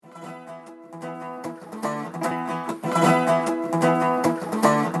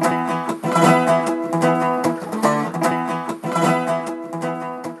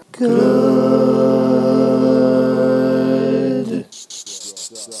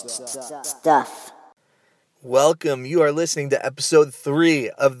Stuff. Welcome. You are listening to episode 3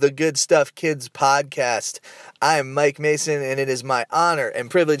 of the Good Stuff Kids podcast. I'm Mike Mason, and it is my honor and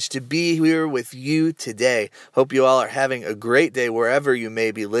privilege to be here with you today. Hope you all are having a great day wherever you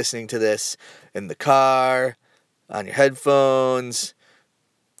may be listening to this. In the car, on your headphones,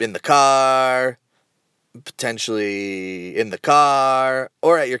 in the car, potentially in the car,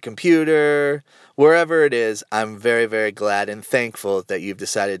 or at your computer. Wherever it is, I'm very, very glad and thankful that you've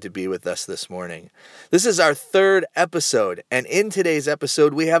decided to be with us this morning. This is our 3rd episode, and in today's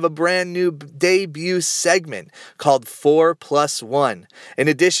episode, we have a brand new debut segment called 4+1. In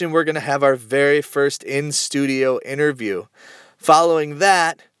addition, we're going to have our very first in-studio interview. Following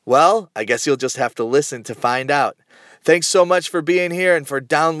that, well, I guess you'll just have to listen to find out. Thanks so much for being here and for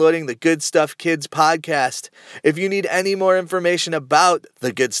downloading the Good Stuff Kids podcast. If you need any more information about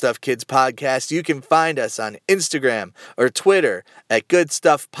the Good Stuff Kids podcast, you can find us on Instagram or Twitter at Good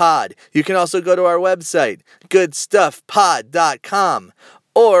Stuff Pod. You can also go to our website, goodstuffpod.com,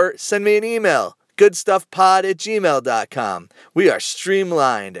 or send me an email, goodstuffpod@gmail.com. We are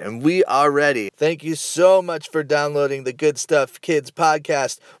streamlined and we are ready. Thank you so much for downloading the Good Stuff Kids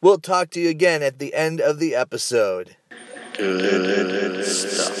podcast. We'll talk to you again at the end of the episode. Good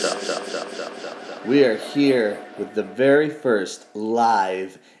stuff. We are here with the very first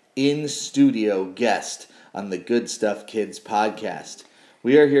live in-studio guest on the Good Stuff Kids podcast.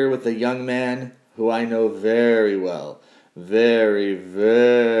 We are here with a young man who I know very well. Very,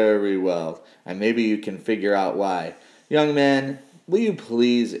 very well. And maybe you can figure out why. Young man, will you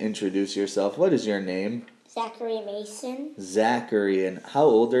please introduce yourself? What is your name? Zachary Mason. Zachary, and how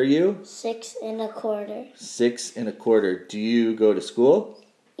old are you? 6 1/4. 6 1/4. Do you go to school?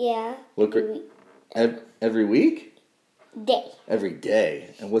 Yeah. Every week? Day. Every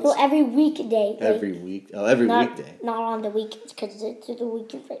day. And what's every weekday. every week? Oh, every weekday. Not on the weekends because it's the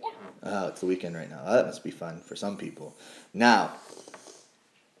weekend right now. Oh, it's the weekend right now. That must be fun for some people. Now,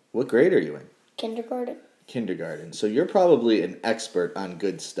 what grade are you in? Kindergarten. Kindergarten. So you're probably an expert on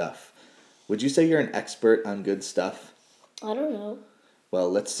good stuff. Would you say you're an expert on good stuff? I don't know. Well,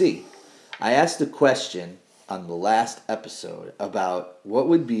 let's see. I asked a question on the last episode about what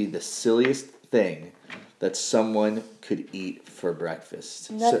would be the silliest thing that someone could eat for breakfast.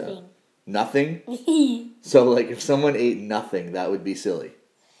 Nothing. Nothing? So, like, if someone ate nothing, that would be silly.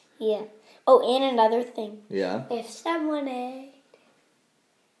 Yeah. Oh, and another thing. Yeah? If someone ate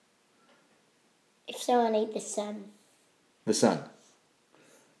the sun. The sun.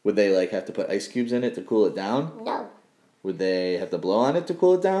 Would they, like, have to put ice cubes in it to cool it down? No. Would they have to blow on it to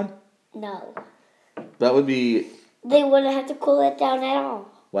cool it down? No. That would be... They wouldn't have to cool it down at all.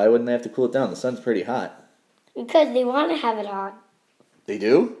 Why wouldn't they have to cool it down? The sun's pretty hot. Because they want to have it hot. They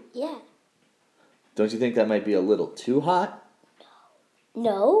do? Yeah. Don't you think that might be a little too hot?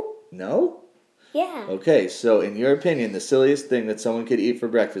 No. No? Yeah. Okay, so in your opinion, the silliest thing that someone could eat for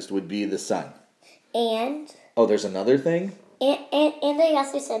breakfast would be the sun. And? Oh, there's another thing? And they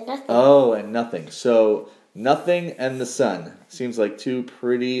also said nothing. Oh, and nothing. So, nothing and the sun. Seems like two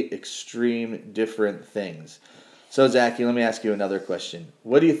pretty extreme different things. So, Zachy, let me ask you another question.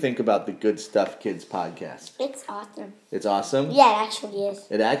 What do you think about the Good Stuff Kids podcast? It's awesome. It's awesome? Yeah, it actually is.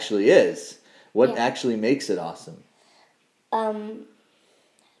 It actually is. What actually makes it awesome?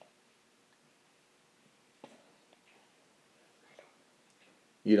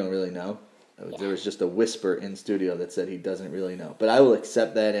 You don't really know? Yeah. There was just a whisper in studio that said he doesn't really know. But I will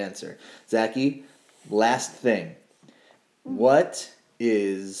accept that answer. Zachy, last thing. What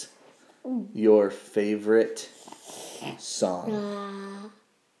is your favorite song?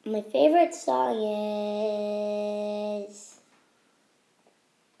 My favorite song is...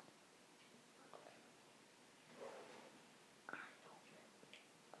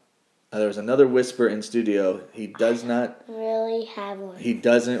 There was another whisper in studio. He does not really have one. He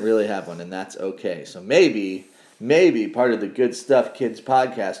doesn't really have one, and that's okay. So maybe part of the Good Stuff Kids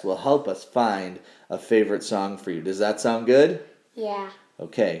podcast will help us find a favorite song for you. Does that sound good? Yeah.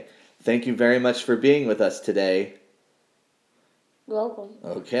 Okay. Thank you very much for being with us today. Welcome.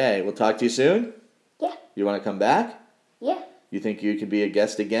 Okay. We'll talk to you soon? Yeah. You want to come back? Yeah. You think you could be a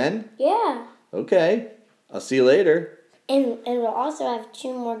guest again? Yeah. Okay. I'll see you later. And we'll also have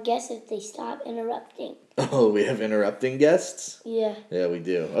 2 more guests if they stop interrupting. Oh, we have interrupting guests? Yeah. Yeah, we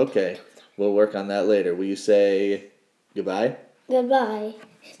do. Okay. We'll work on that later. Will you say goodbye? Goodbye.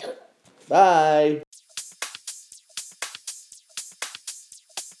 Bye.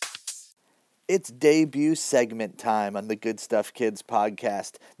 It's debut segment time on the Good Stuff Kids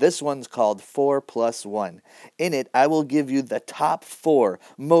podcast. This one's called 4+1. In it, I will give you the top 4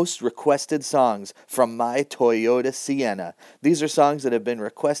 most requested songs from my Toyota Sienna. These are songs that have been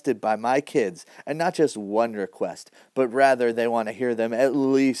requested by my kids, and not just one request, but rather they want to hear them at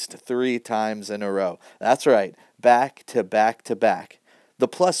least 3 times in a row. That's right, back to back to back. The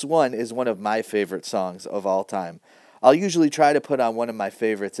Plus One is one of my favorite songs of all time. I'll usually try to put on one of my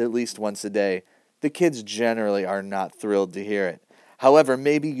favorites at least once a day. The kids generally are not thrilled to hear it. However,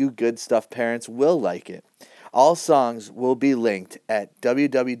 maybe you Good Stuff parents will like it. All songs will be linked at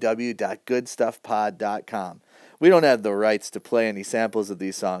www.goodstuffpod.com. We don't have the rights to play any samples of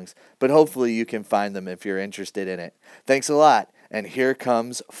these songs, but hopefully you can find them if you're interested in it. Thanks a lot, and here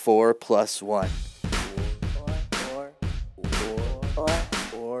comes 4+1.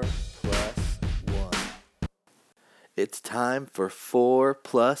 4+1. It's time for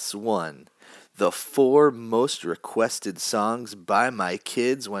 4+1, the 4 most requested songs by my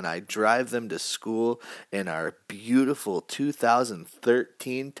kids when I drive them to school in our beautiful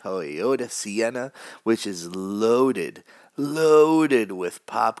 2013 Toyota Sienna, which is loaded with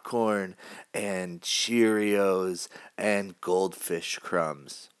popcorn and Cheerios and goldfish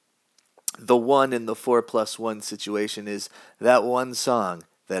crumbs. The one in the 4+1 situation is that one song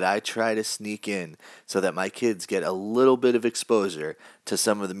that I try to sneak in so that my kids get a little bit of exposure to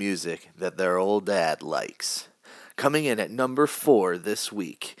some of the music that their old dad likes. Coming in at number 4 this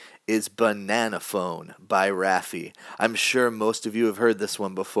week is Banana Phone by Raffi. I'm sure most of you have heard this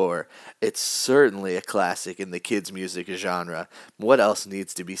one before. It's certainly a classic in the kids' music genre. What else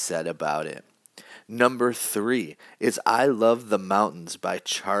needs to be said about it? Number 3 is I Love the Mountains by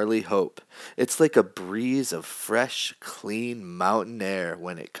Charlie Hope. It's like a breeze of fresh, clean mountain air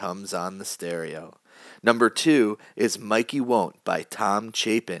when it comes on the stereo. Number 2 is Mikey Won't by Tom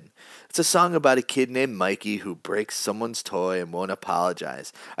Chapin. It's a song about a kid named Mikey who breaks someone's toy and won't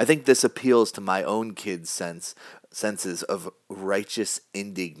apologize. I think this appeals to my own kids' senses of righteous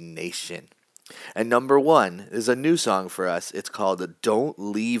indignation. And number 1 is a new song for us. It's called Don't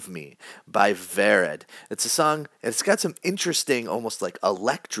Leave Me by Vered. It's a song, and it's got some interesting, almost like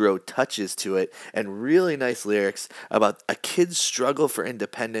electro touches to it, and really nice lyrics about a kid's struggle for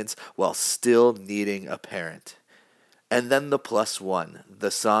independence while still needing a parent. And then the +1,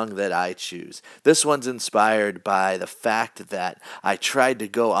 the song that I choose. This one's inspired by the fact that I tried to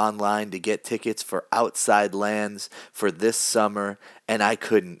go online to get tickets for Outside Lands for this summer, and I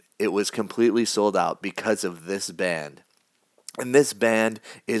couldn't. It was completely sold out because of this band. And this band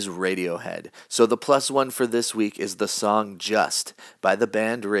is Radiohead. So the +1 for this week is the song Just by the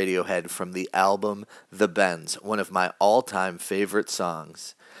band Radiohead from the album The Bends, one of my all-time favorite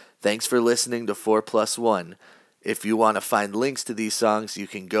songs. Thanks for listening to 4+1. If you want to find links to these songs, you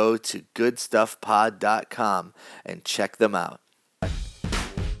can go to goodstuffpod.com and check them out.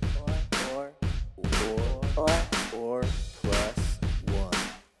 4+1.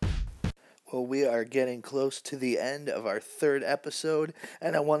 Well, we are getting close to the end of our 3rd episode,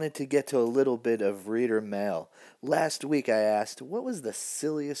 and I wanted to get to a little bit of reader mail. Last week I asked, what was the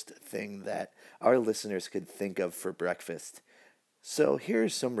silliest thing that our listeners could think of for breakfast? So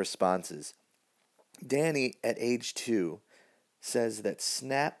here's some responses. Danny, at age 2, says that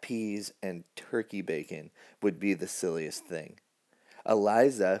snap peas and turkey bacon would be the silliest thing.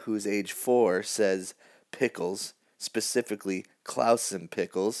 Eliza, who's age 4, says pickles, specifically Clausen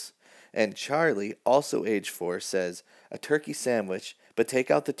pickles. And Charlie, also age 4, says a turkey sandwich, but take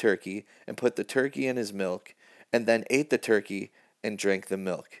out the turkey and put the turkey in his milk, and then ate the turkey and drank the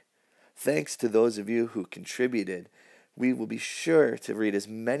milk. Thanks to those of you who contributed. We will be sure to read as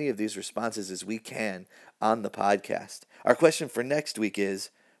many of these responses as we can on the podcast. Our question for next week is,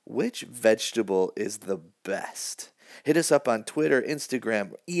 which vegetable is the best? Hit us up on Twitter,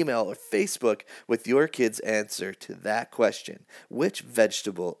 Instagram, email, or Facebook with your kid's answer to that question. Which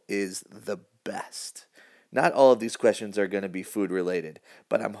vegetable is the best? Not all of these questions are going to be food related,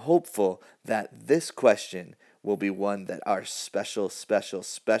 but I'm hopeful that this question will be one that our special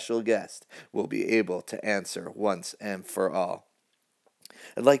guest will be able to answer once and for all.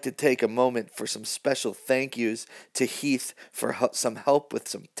 I'd like to take a moment for some special thank yous to Heath for some help with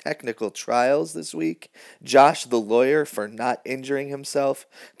some technical trials this week, Josh the lawyer for not injuring himself,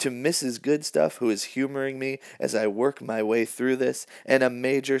 to Mrs. Goodstuff who is humoring me as I work my way through this, and a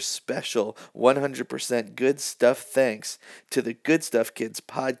major special 100% Good Stuff thanks to the Good Stuff Kids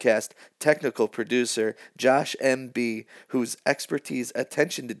podcast technical producer Josh M.B., whose expertise,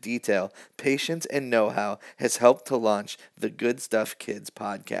 attention to detail, patience, and know-how has helped to launch the Good Stuff Kids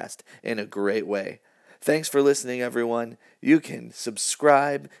podcast in a great way. Thanks for listening, everyone. You can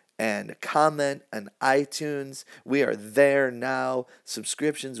subscribe and comment on iTunes. We are there now.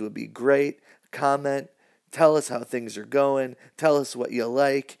 Subscriptions would be great. Comment. Tell us how things are going. Tell us what you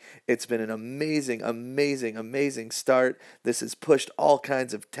like. It's been an amazing, amazing, amazing start. This has pushed all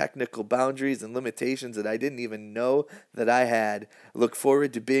kinds of technical boundaries and limitations that I didn't even know that I had. Look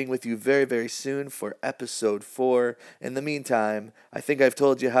forward to being with you very, very soon for episode 4. In the meantime, I think I've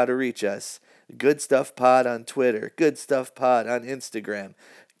told you how to reach us. Good Stuff Pod on Twitter. Good Stuff Pod on Instagram.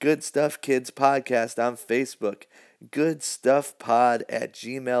 Good Stuff Kids Podcast on Facebook.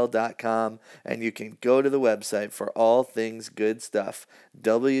 goodstuffpod@gmail.com, and you can go to the website for all things good stuff,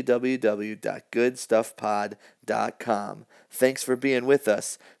 www.goodstuffpod.com. Thanks for being with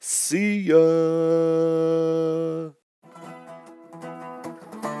us. See ya!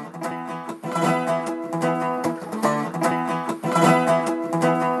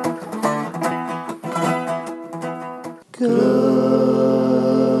 Good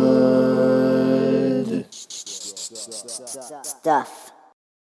Stuff.